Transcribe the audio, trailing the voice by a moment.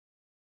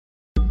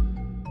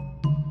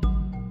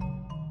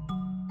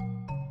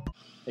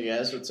Hey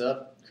guys, what's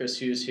up?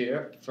 Chris Hughes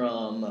here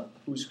from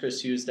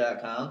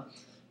whoschrishughes.com,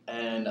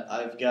 and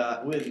I've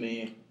got with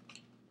me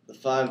the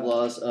 5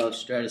 laws of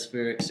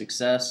stratospheric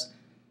success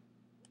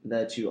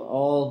that you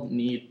all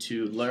need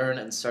to learn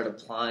and start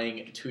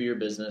applying to your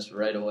business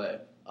right away.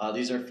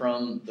 These are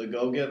from The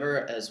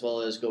Go-Giver as well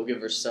as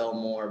Go-Giver Sell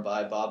More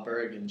by Bob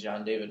Burg and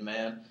John David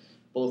Mann.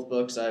 Both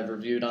books I've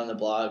reviewed on the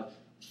blog.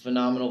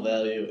 Phenomenal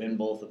value in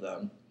both of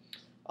them.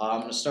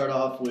 I'm going to start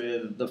off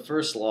with the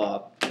first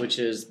law, which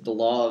is the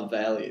law of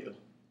value.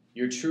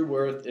 Your true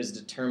worth is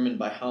determined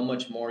by how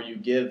much more you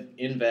give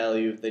in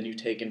value than you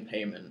take in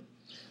payment.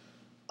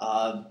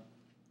 The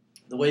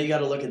way you got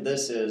to look at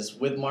this is,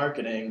 with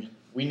marketing,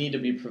 we need to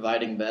be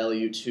providing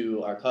value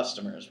to our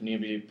customers. We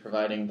need to be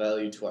providing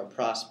value to our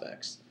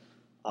prospects.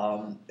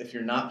 If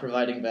you're not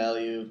providing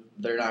value,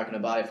 they're not going to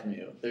buy from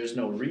you. There's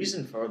no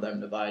reason for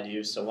them to buy to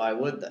you, so why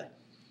would they?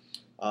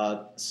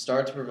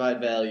 Start to provide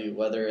value,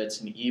 whether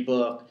it's an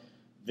ebook,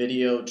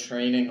 video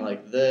training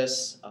like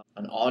this,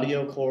 an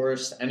audio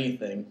course,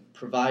 anything.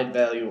 Provide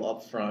value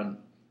up front.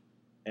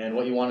 And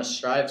what you want to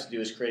strive to do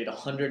is create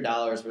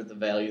 $100 worth of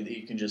value that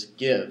you can just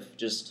give.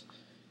 Just,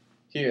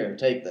 here,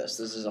 take this.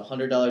 This is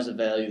 $100 of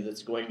value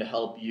that's going to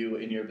help you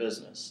in your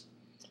business.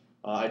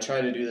 I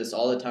try to do this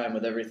all the time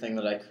with everything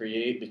that I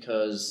create,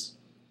 because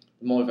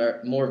the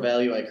more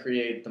value I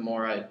create, the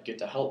more I get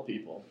to help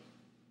people.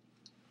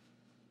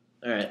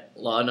 Alright,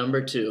 law number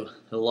 2,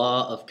 the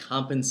law of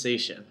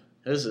compensation.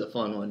 This is a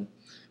fun one.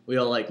 We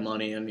all like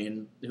money. I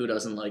mean, who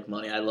doesn't like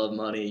money? I love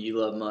money. You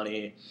love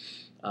money.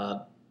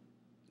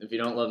 If you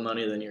don't love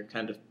money, then you're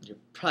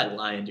probably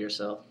lying to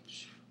yourself.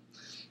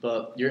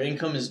 But your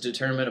income is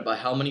determined by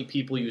how many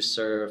people you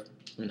serve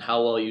and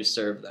how well you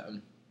serve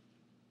them.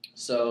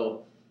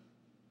 So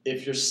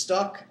if you're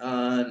stuck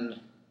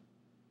on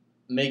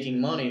making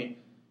money,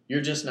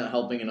 you're just not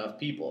helping enough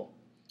people.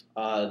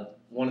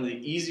 One of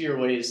the easier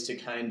ways to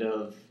kind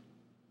of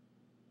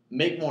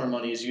make more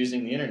money is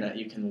using the internet.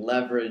 You can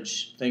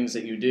leverage things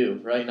that you do.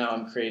 Right now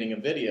I'm creating a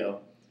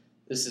video.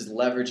 This is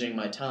leveraging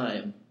my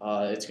time.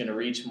 It's going to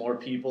reach more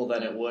people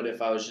than it would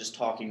if I was just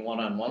talking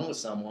one-on-one with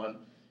someone,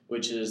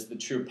 which is the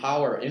true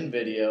power in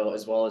video,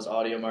 as well as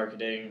audio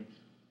marketing,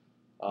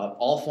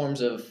 all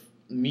forms of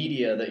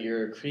media that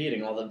you're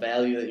creating, all the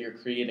value that you're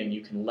creating,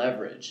 you can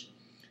leverage.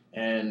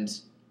 And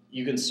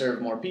you can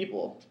serve more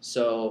people.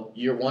 So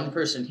you're one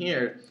person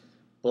here,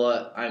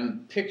 but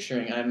I'm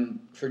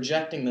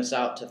projecting this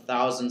out to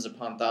thousands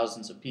upon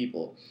thousands of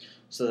people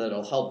so that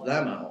it'll help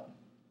them out.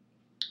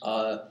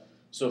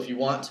 So if you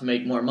want to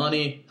make more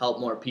money,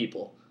 help more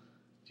people.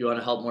 If you want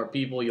to help more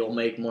people, you'll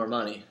make more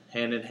money.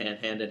 Hand in hand,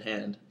 hand in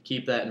hand.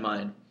 Keep that in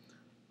mind.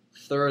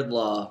 Third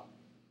law,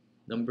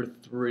 number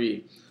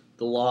 3,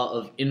 the law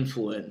of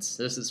influence.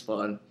 This is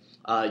fun.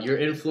 Your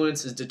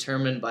influence is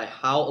determined by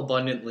how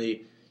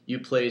abundantly you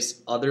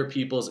place other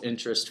people's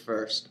interest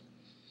first.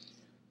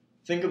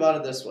 Think about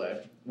it this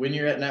way. When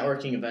you're at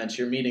networking events,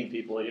 you're meeting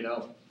people, you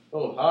know.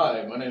 Oh,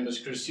 hi, my name is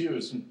Chris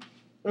Hughes.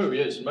 Oh,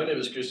 yes, my name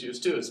is Chris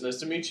Hughes, too. It's nice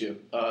to meet you.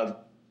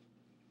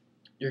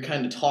 You're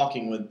kind of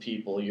talking with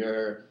people.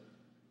 You're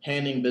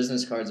handing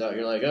business cards out.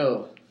 You're like,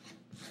 oh,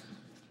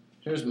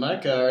 here's my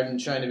card, and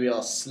trying to be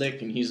all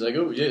slick. And he's like,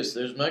 oh, yes,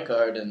 there's my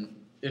card. And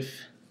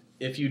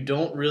if you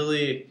don't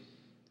really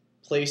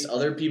place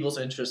other people's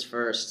interests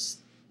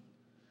first,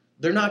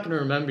 they're not going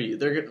to remember you.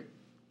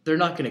 They're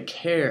not going to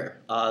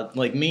care.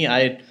 Like me,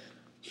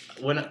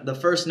 when the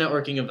first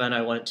networking event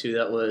I went to,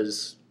 that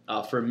was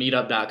for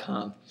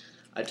meetup.com,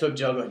 I took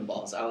juggling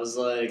balls. I was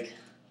like,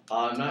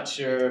 I'm not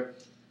sure.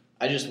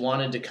 I just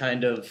wanted to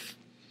kind of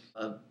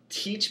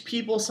teach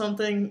people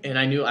something, and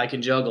I knew I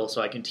can juggle,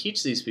 so I can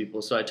teach these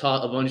people. So I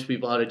taught a bunch of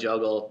people how to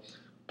juggle.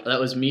 That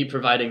was me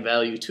providing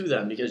value to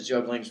them, because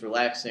juggling's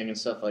relaxing and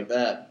stuff like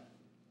that.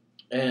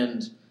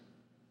 And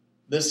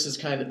this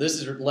has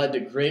led to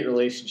great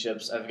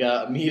relationships. I've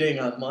got a meeting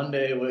on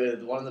Monday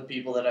with one of the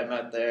people that I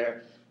met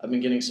there. I've been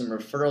getting some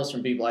referrals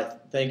from people. I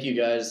thank you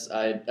guys.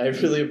 I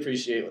really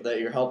appreciate that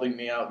you're helping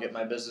me out, get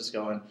my business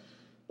going.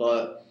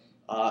 But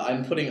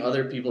I'm putting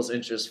other people's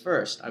interests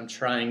first. I'm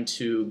trying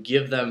to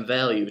give them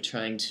value,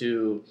 trying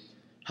to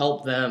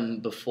help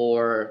them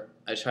before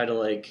I try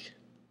to, I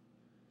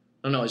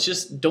don't know, it's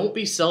just, don't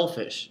be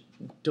selfish.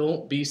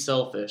 Don't be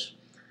selfish.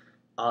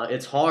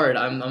 It's hard.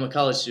 I'm a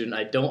college student.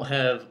 I don't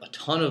have a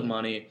ton of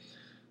money.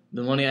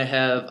 The money I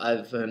have,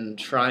 I've been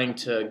trying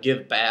to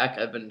give back.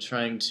 I've been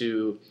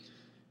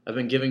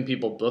giving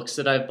people books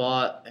that I've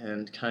bought,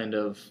 and kind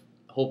of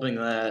hoping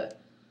that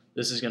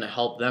this is going to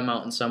help them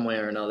out in some way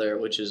or another,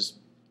 which is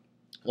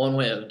one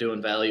way of doing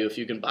value. If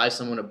you can buy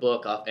someone a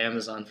book off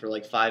Amazon for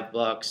like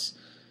 $5,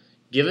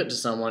 give it to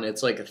someone.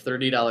 It's like a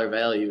 $30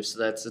 value,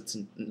 so it's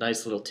a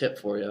nice little tip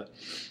for you.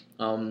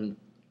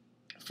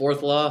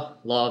 Fourth law,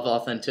 law of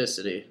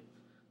authenticity.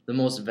 The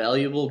most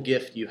valuable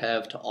gift you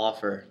have to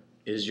offer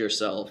is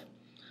yourself.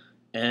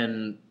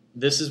 And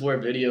this is where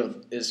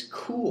video is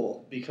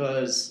cool,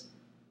 because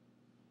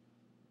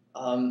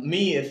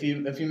if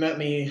you met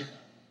me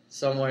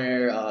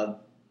somewhere, I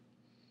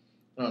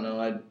don't know,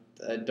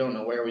 I don't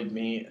know where we'd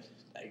meet.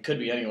 It could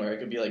be anywhere. It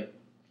could be like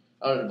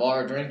out at a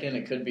bar drinking.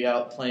 It could be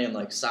out playing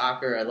like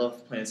soccer. I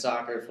love playing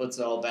soccer,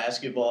 futsal,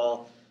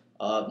 basketball,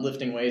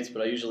 lifting weights,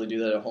 but I usually do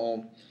that at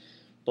home.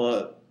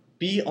 But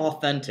be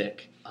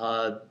authentic.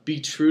 Be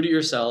true to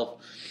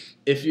yourself.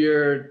 If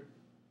you're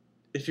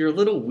a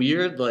little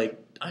weird, like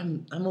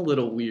I'm a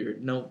little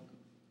weird. No,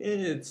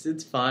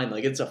 it's fine.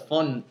 Like it's a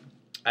fun.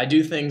 I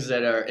do things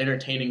that are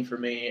entertaining for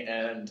me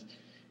and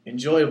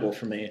enjoyable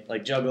for me,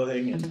 like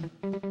juggling and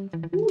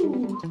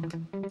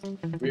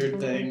weird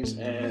things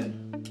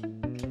and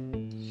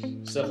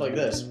stuff like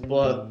this.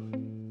 But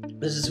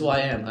this is who I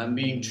am. I'm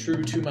being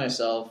true to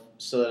myself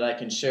so that I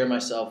can share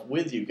myself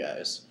with you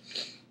guys.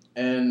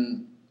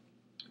 And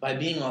by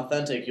being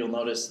authentic, you'll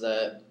notice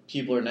that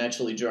people are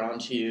naturally drawn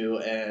to you,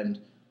 and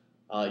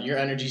your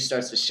energy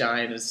starts to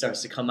shine, it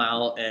starts to come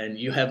out, and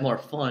you have more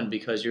fun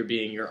because you're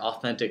being your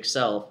authentic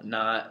self,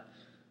 not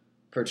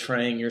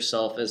portraying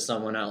yourself as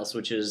someone else,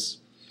 which is,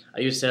 I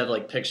used to have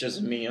like pictures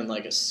of me in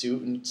like a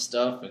suit and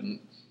stuff and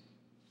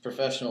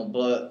professional,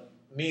 but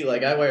me,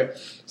 like I wear,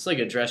 it's like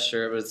a dress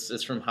shirt, but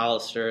it's from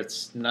Hollister,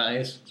 it's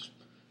nice, it's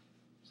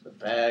the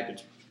back,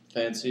 it's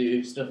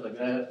fancy, stuff like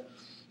that,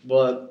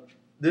 but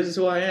this is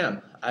who I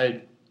am.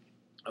 I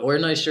wear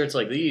nice shirts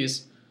like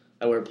these,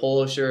 I wear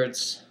polo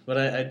shirts, but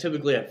I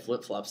typically have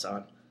flip-flops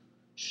on.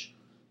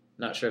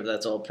 Not sure if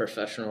that's all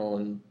professional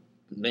and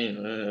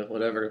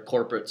whatever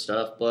corporate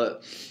stuff,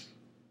 but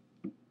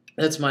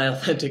that's my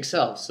authentic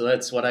self, so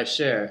that's what I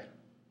share.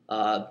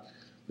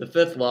 The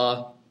fifth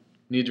law,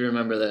 need to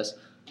remember this,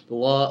 the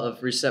law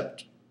of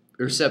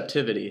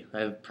receptivity. I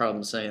have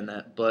problems saying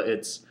that, but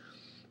it's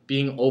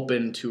being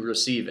open to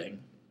receiving.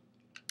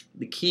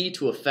 The key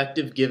to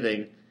effective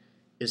giving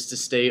is to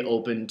stay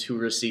open to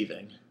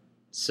receiving.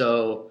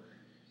 So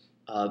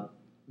the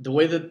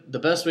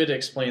best way to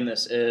explain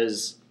this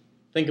is,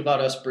 think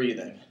about us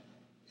breathing.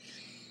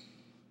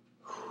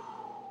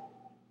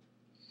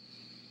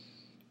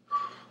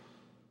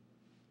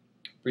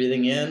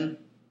 Breathing in,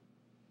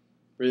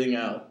 breathing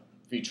out.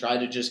 If you try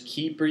to just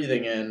keep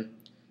breathing in,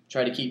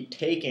 try to keep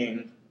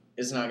taking,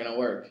 it's not going to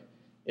work.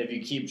 If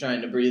you keep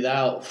trying to breathe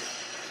out,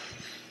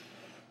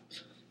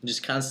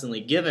 just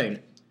constantly giving,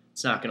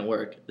 it's not going to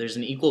work. There's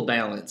an equal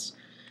balance,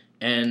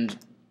 and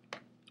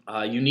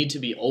you need to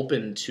be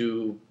open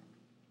to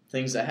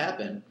things that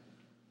happen.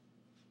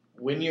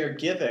 When you're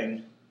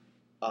giving,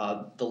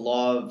 the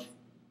law of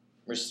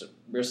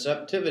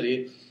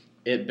receptivity,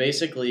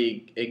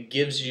 it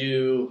gives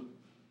you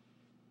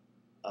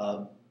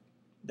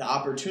the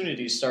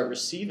opportunity to start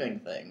receiving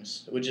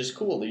things, which is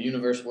cool. The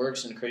universe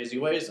works in crazy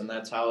ways, and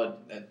that's how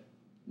at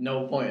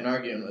no point in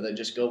arguing with it,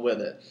 just go with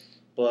it.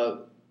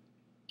 But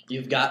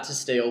you've got to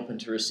stay open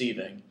to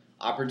receiving.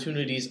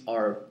 Opportunities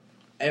are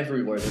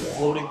everywhere. They're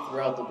floating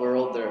throughout the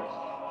world. They're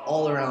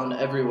all around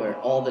everywhere,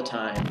 all the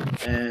time.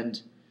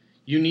 And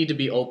you need to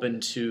be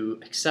open to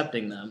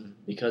accepting them,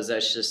 because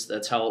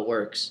that's how it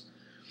works.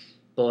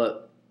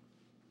 But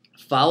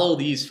follow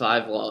these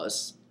 5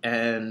 laws,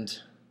 and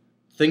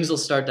things will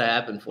start to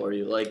happen for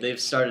you. Like they've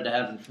started to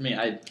happen for me.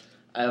 I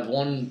have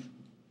one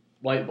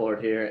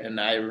whiteboard here, and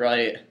I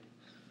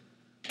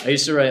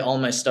used to write all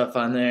my stuff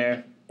on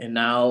there, and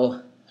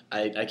now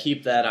I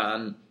keep that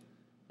on.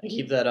 I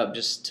keep that up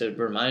just to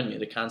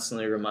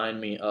constantly remind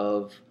me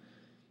of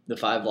the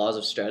 5 laws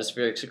of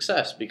stratospheric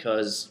success,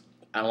 because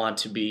I want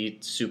to be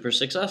super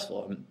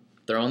successful. I'm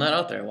throwing that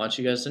out there. I want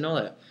you guys to know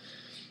that.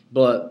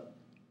 But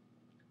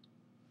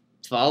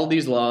follow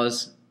these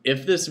laws.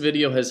 If this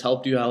video has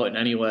helped you out in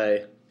any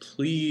way,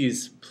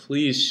 please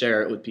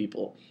share it with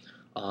people.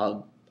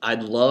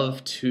 I'd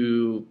love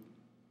to,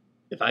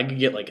 if I could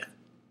get like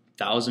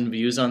 1,000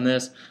 views on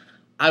this,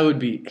 I would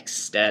be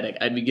ecstatic.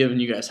 I'd be giving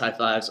you guys high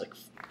fives, like,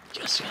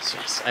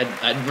 yes.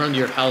 I'd run to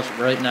your house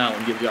right now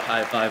and give you a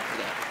high five for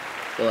that.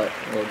 But,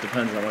 well, it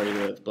depends on where you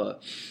live.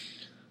 But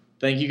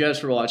thank you guys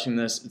for watching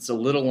this. It's a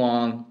little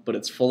long, but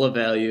it's full of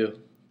value.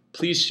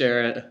 Please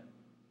share it.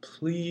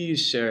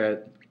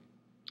 Retweet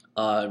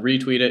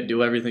it.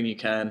 Do everything you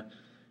can.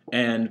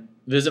 And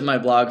visit my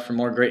blog for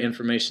more great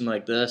information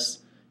like this.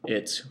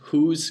 It's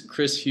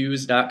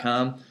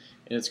whoschrishughes.com, and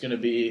it's going to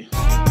be